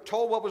were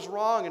told what was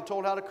wrong and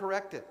told how to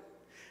correct it.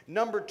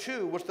 Number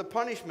 2 was the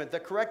punishment. The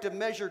corrective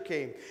measure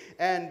came,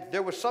 and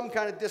there was some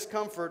kind of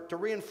discomfort to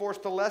reinforce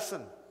the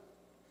lesson.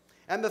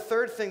 And the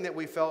third thing that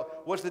we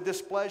felt was the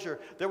displeasure.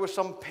 There was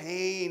some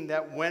pain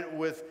that went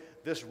with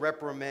this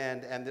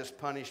reprimand and this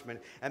punishment.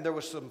 And there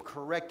was some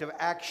corrective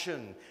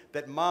action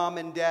that mom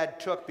and dad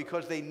took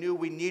because they knew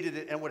we needed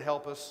it and would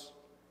help us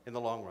in the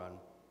long run.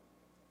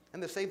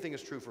 And the same thing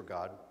is true for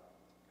God.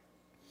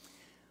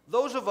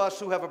 Those of us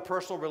who have a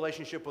personal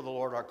relationship with the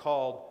Lord are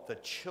called the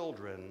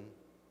children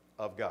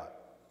of God.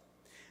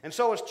 And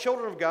so as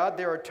children of God,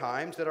 there are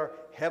times that our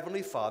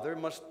Heavenly Father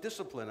must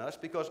discipline us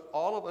because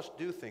all of us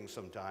do things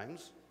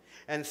sometimes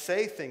and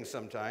say things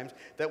sometimes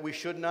that we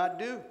should not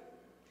do.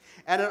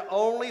 And it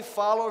only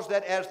follows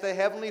that as the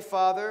Heavenly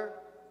Father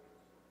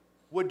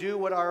would do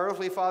what our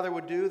earthly father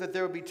would do, that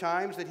there would be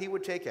times that He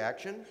would take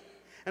action.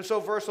 And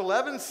so verse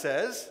 11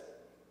 says,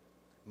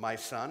 "My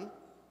son,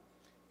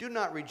 do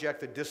not reject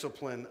the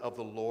discipline of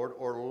the Lord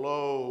or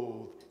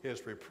loathe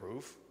His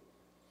reproof."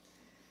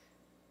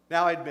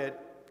 Now I admit,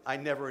 I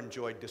never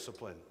enjoyed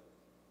discipline.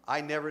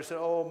 I never said,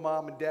 "Oh,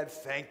 Mom and Dad,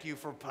 thank you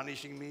for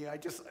punishing me.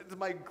 It's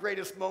my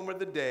greatest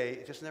moment of the day."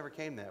 It just never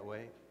came that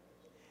way.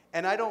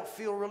 And I don't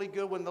feel really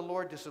good when the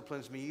Lord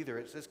disciplines me either.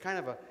 It's kind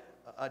of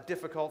a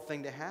difficult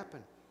thing to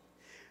happen.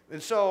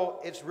 And so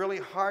it's really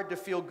hard to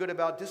feel good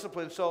about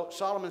discipline. So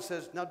Solomon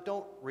says, now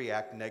don't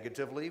react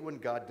negatively when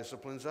God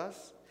disciplines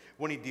us,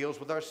 when he deals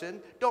with our sin.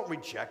 Don't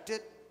reject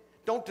it.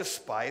 Don't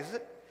despise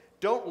it.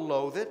 Don't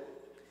loathe it.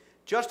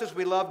 Just as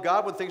we love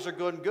God when things are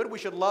good, we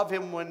should love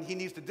him when he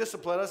needs to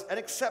discipline us and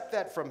accept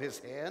that from his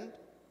hand,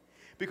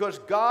 because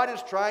God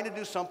is trying to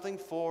do something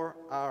for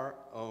our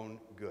own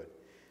good.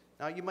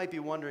 Now you might be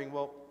wondering,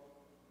 well,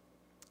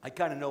 I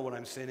kind of know when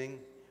I'm sinning,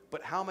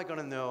 but how am I going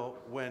to know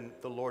when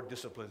the Lord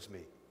disciplines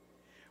me?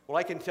 Well,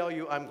 I can tell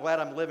you I'm glad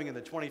I'm living in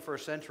the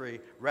 21st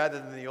century rather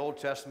than the Old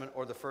Testament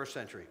or the first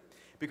century.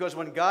 Because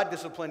when God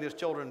disciplined his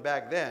children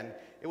back then,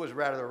 it was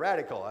rather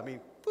radical. I mean,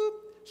 boop,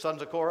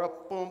 sons of Korah,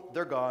 boom,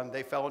 they're gone.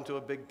 They fell into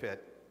a big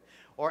pit.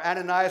 Or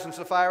Ananias and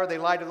Sapphira, they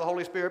lied to the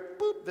Holy Spirit,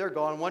 boop, they're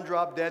gone. One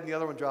dropped dead and the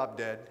other one dropped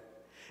dead.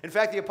 In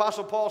fact, the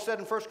Apostle Paul said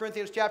in 1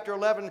 Corinthians chapter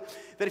 11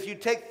 that if you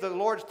take the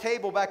Lord's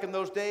table back in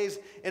those days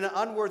in an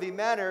unworthy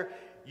manner,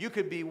 you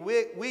could be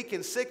weak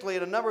and sickly,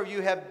 and a number of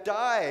you have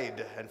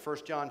died. And 1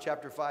 John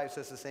chapter 5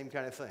 says the same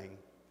kind of thing.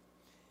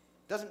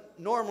 It doesn't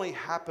normally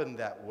happen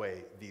that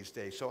way these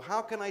days. So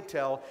how can I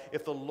tell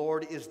if the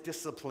Lord is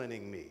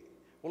disciplining me?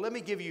 Well, let me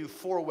give you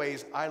 4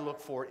 ways I look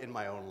for it in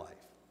my own life.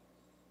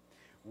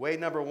 Way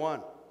number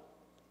 1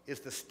 is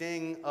the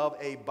sting of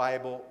a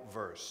Bible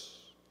verse.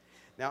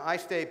 Now, I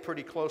stay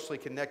pretty closely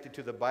connected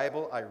to the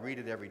Bible. I read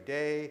it every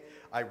day.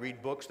 I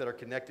read books that are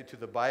connected to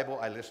the Bible.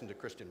 I listen to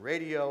Christian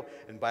radio,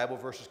 and Bible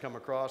verses come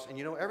across. And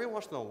you know, every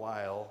once in a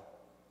while,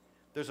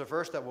 there's a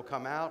verse that will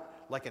come out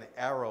like an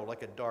arrow,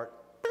 like a dart,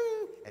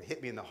 bing, and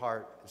hit me in the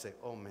heart and say,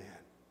 oh man,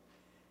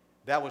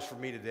 that was for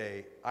me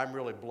today. I'm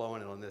really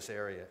blowing it on this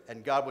area.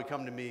 And God would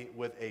come to me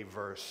with a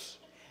verse,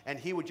 and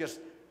he would just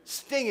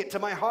sting it to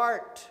my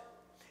heart.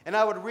 And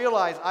I would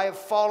realize I have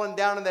fallen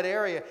down in that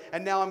area,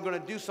 and now I'm going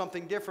to do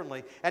something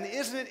differently. And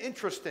isn't it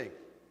interesting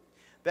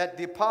that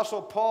the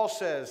Apostle Paul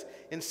says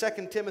in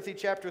 2 Timothy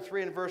chapter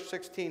 3 and verse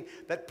 16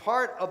 that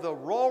part of the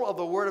role of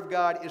the Word of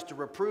God is to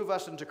reprove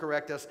us and to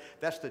correct us.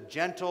 That's the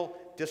gentle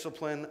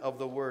discipline of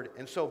the Word.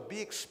 And so be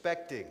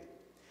expecting,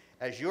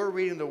 as you're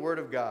reading the Word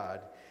of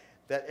God,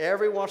 that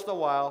every once in a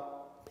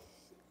while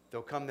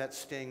there'll come that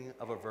sting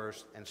of a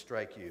verse and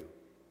strike you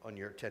on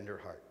your tender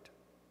heart.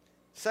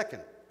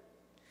 Second,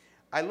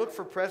 I look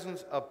for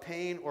presence of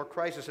pain or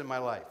crisis in my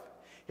life.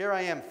 Here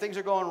I am, things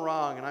are going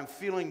wrong, and I'm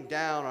feeling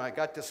down, and I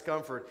got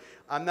discomfort.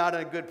 I'm not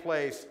in a good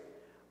place.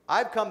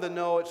 I've come to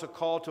know it's a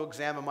call to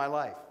examine my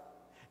life.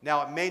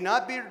 Now, it may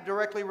not be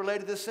directly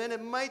related to sin,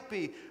 it might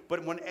be,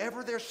 but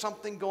whenever there's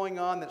something going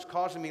on that's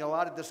causing me a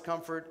lot of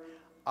discomfort,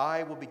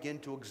 I will begin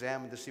to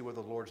examine to see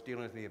whether the Lord's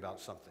dealing with me about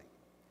something.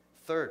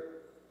 Third,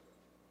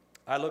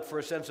 I look for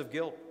a sense of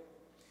guilt.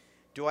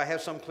 Do I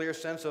have some clear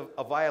sense of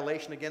a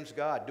violation against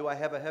God? Do I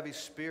have a heavy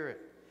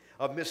spirit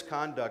of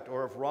misconduct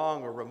or of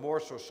wrong or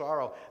remorse or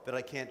sorrow that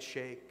I can't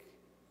shake?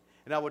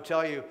 And I will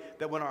tell you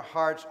that when our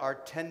hearts are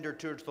tender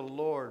towards the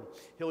Lord,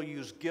 he'll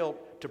use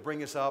guilt to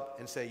bring us up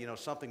and say, you know,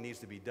 something needs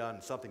to be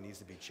done, something needs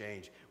to be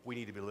changed. We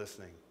need to be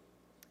listening.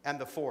 And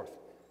the fourth,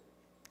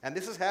 and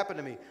this has happened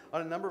to me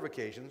on a number of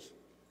occasions.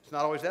 It's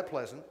not always that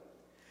pleasant,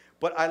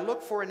 but I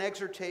look for an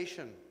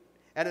exhortation,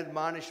 an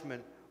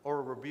admonishment, or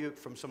a rebuke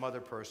from some other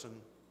person.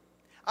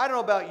 I don't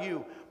know about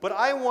you, but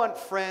I want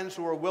friends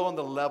who are willing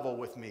to level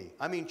with me.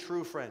 I mean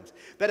true friends.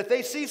 That if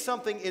they see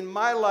something in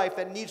my life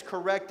that needs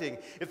correcting,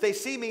 if they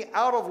see me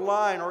out of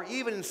line or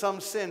even in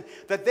some sin,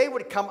 that they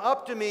would come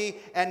up to me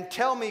and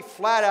tell me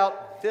flat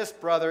out, this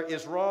brother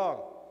is wrong.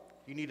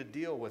 You need to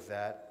deal with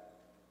that.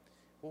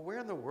 Well, where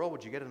in the world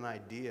would you get an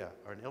idea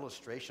or an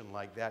illustration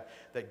like that,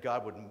 that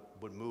God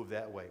would move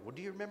that way? Well,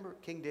 do you remember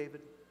King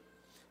David?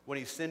 When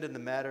he sinned in the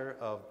matter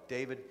of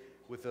David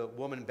with the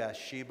woman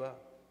Bathsheba?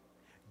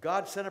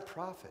 God sent a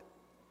prophet.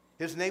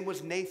 His name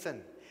was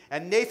Nathan.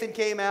 And Nathan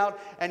came out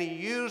and he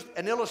used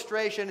an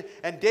illustration,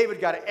 and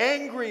David got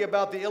angry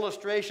about the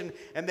illustration,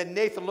 and then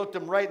Nathan looked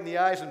him right in the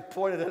eyes and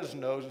pointed at his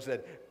nose and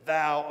said,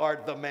 thou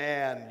art the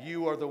man,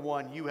 you are the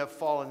one, you have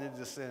fallen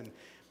into sin.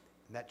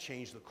 And that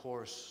changed the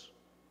course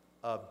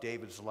of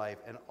David's life.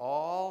 And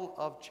all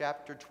of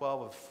chapter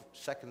 12 of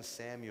 2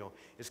 Samuel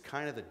is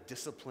kind of the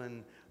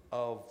discipline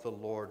of the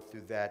Lord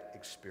through that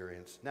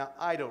experience. Now,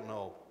 I don't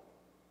know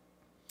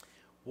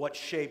what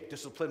shape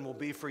discipline will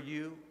be for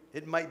you.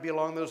 It might be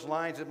along those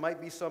lines. It might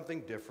be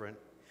something different.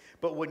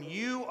 But when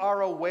you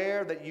are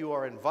aware that you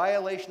are in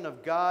violation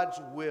of God's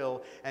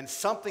will and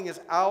something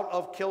is out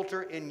of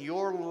kilter in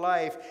your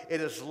life,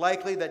 it is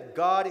likely that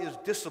God is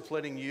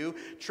disciplining you,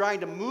 trying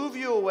to move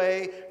you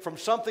away from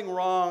something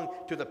wrong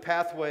to the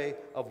pathway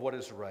of what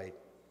is right.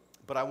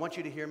 But I want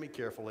you to hear me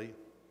carefully.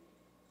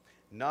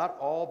 Not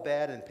all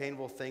bad and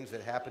painful things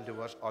that happen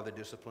to us are the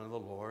discipline of the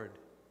Lord.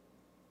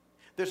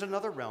 There's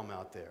another realm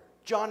out there.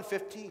 John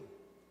 15.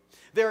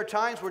 There are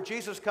times where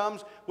Jesus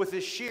comes with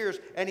his shears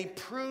and he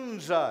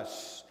prunes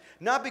us,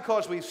 not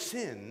because we've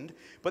sinned,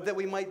 but that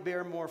we might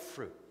bear more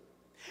fruit.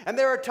 And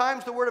there are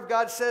times the Word of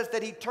God says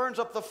that He turns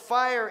up the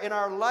fire in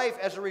our life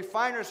as a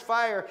refiner's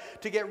fire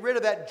to get rid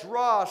of that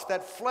dross,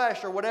 that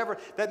flesh, or whatever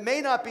that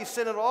may not be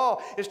sin at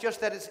all. It's just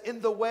that it's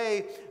in the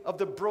way of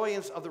the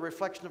brilliance of the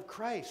reflection of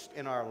Christ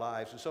in our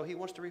lives. And so He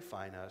wants to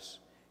refine us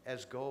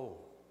as gold.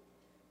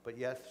 But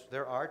yes,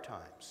 there are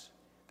times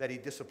that He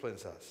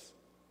disciplines us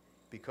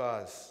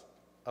because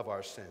of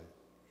our sin.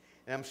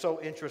 And I'm so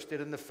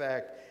interested in the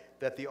fact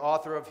that the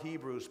author of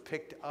Hebrews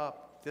picked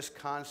up this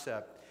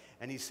concept,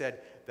 and he said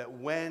that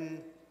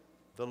when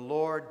the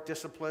Lord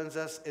disciplines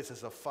us, it's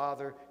as a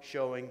father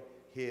showing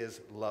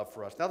His love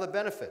for us. Now the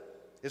benefit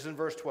is in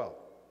verse 12.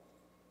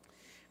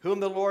 Whom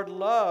the Lord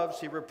loves,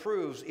 He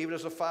reproves, even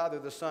as a father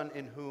the Son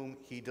in whom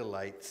He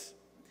delights.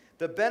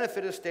 The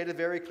benefit is stated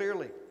very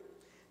clearly.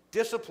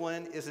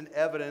 Discipline is an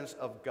evidence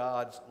of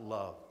God's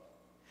love.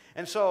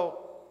 And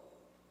so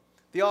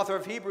the author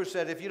of Hebrews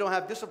said, if you don't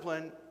have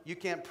discipline, you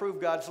can't prove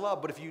God's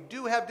love. But if you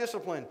do have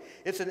discipline,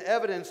 it's an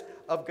evidence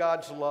of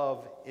God's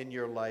love in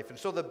your life. And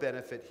so the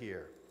benefit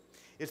here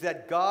is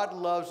that God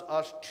loves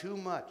us too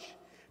much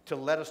to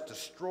let us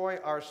destroy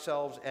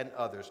ourselves and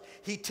others.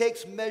 He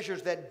takes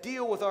measures that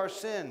deal with our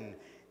sin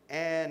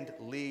and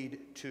lead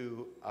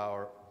to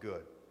our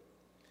good.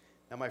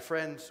 Now, my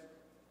friends,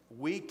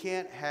 we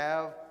can't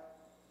have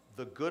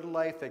the good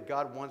life that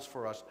God wants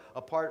for us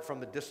apart from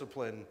the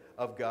discipline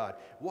of God.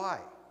 Why?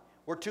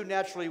 We're too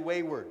naturally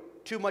wayward,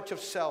 too much of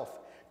self,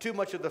 too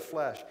much of the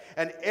flesh.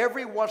 And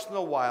every once in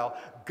a while,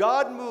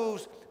 God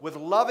moves with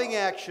loving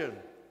action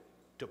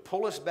to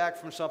pull us back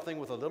from something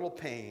with a little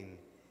pain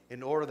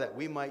in order that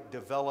we might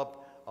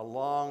develop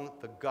along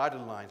the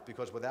godly lines,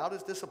 because without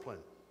His discipline,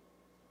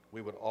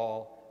 we would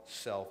all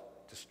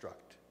self-destruct.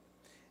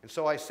 And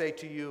so I say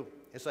to you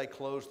as I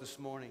close this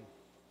morning,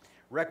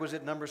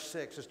 requisite number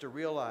 6 is to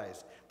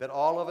realize that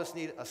all of us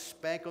need a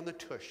spank on the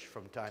tush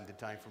from time to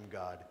time from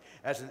God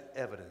as an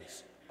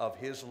evidence of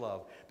His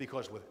love,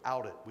 because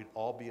without it, we'd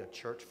all be a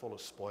church full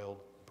of spoiled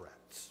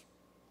brats.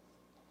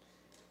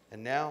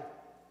 And now,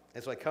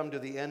 as I come to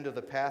the end of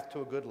the path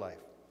to a good life,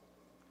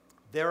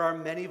 there are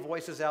many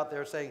voices out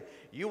there saying,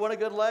 you want a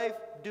good life?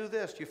 Do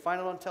this. You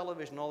find it on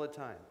television all the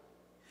time.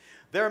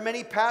 There are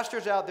many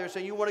pastors out there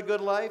saying, you want a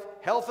good life?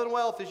 Health and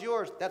wealth is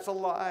yours. That's a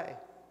lie.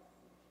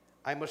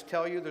 I must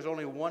tell you, there's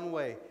only one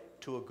way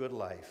to a good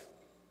life.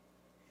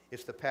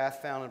 It's the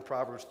path found in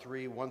Proverbs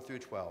 3, 1 through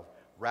 12,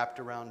 wrapped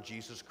around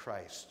Jesus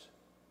Christ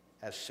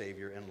as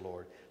Savior and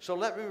Lord. So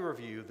let me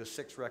review the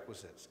 6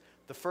 requisites.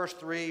 The first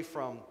 3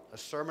 from a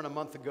sermon a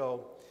month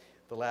ago,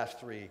 the last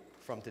 3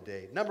 from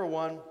today. Number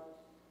 1,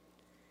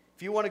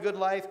 if you want a good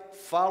life,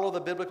 follow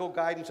the biblical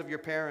guidance of your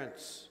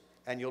parents,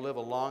 and you'll live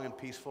a long and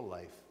peaceful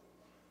life.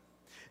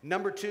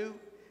 Number 2,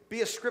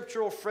 be a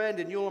scriptural friend,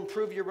 and you'll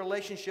improve your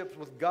relationships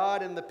with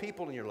God and the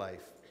people in your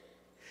life.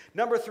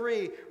 Number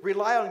 3,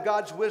 rely on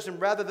God's wisdom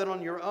rather than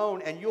on your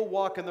own, and you'll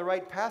walk in the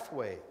right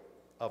pathway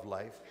of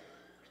life.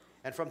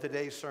 And from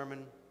today's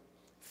sermon,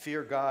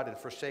 fear God and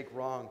forsake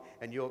wrong,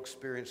 and you'll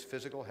experience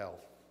physical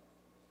health.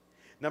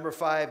 Number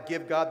 5,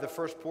 give God the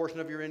first portion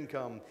of your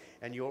income,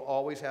 and you'll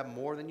always have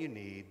more than you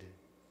need.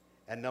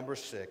 And number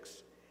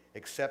 6,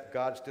 accept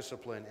God's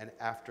discipline, and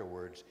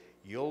afterwards,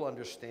 you'll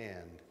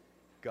understand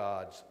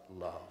God's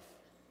love.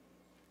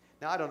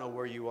 Now, I don't know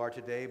where you are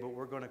today, but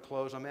we're going to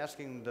close. I'm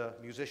asking the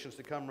musicians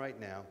to come right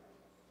now.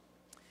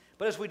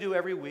 But as we do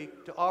every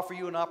week, to offer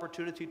you an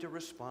opportunity to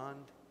respond.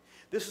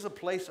 This is a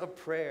place of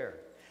prayer.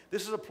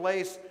 This is a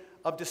place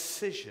of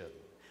decision.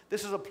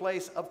 This is a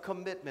place of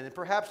commitment. And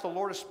perhaps the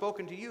Lord has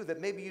spoken to you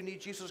that maybe you need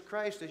Jesus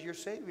Christ as your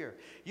Savior.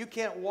 You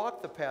can't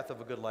walk the path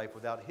of a good life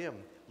without Him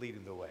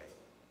leading the way.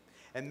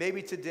 And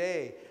maybe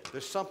today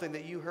there's something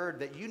that you heard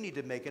that you need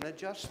to make an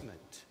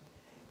adjustment.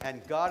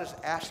 And God is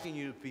asking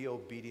you to be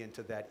obedient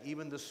to that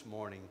even this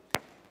morning.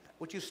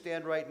 Would you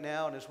stand right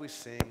now, and as we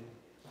sing,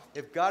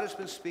 if God has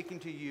been speaking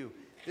to you,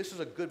 this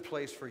is a good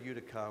place for you to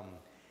come.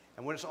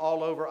 And when it's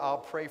all over, I'll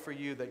pray for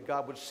you that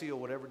God would seal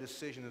whatever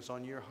decision is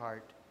on your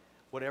heart,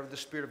 whatever the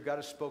Spirit of God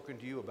has spoken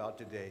to you about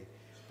today,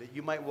 that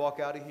you might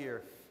walk out of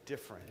here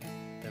different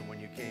than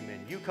when you came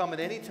in. You come at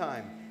any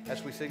time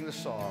as we sing the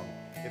song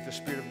if the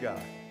Spirit of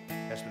God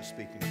has been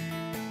speaking to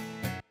you.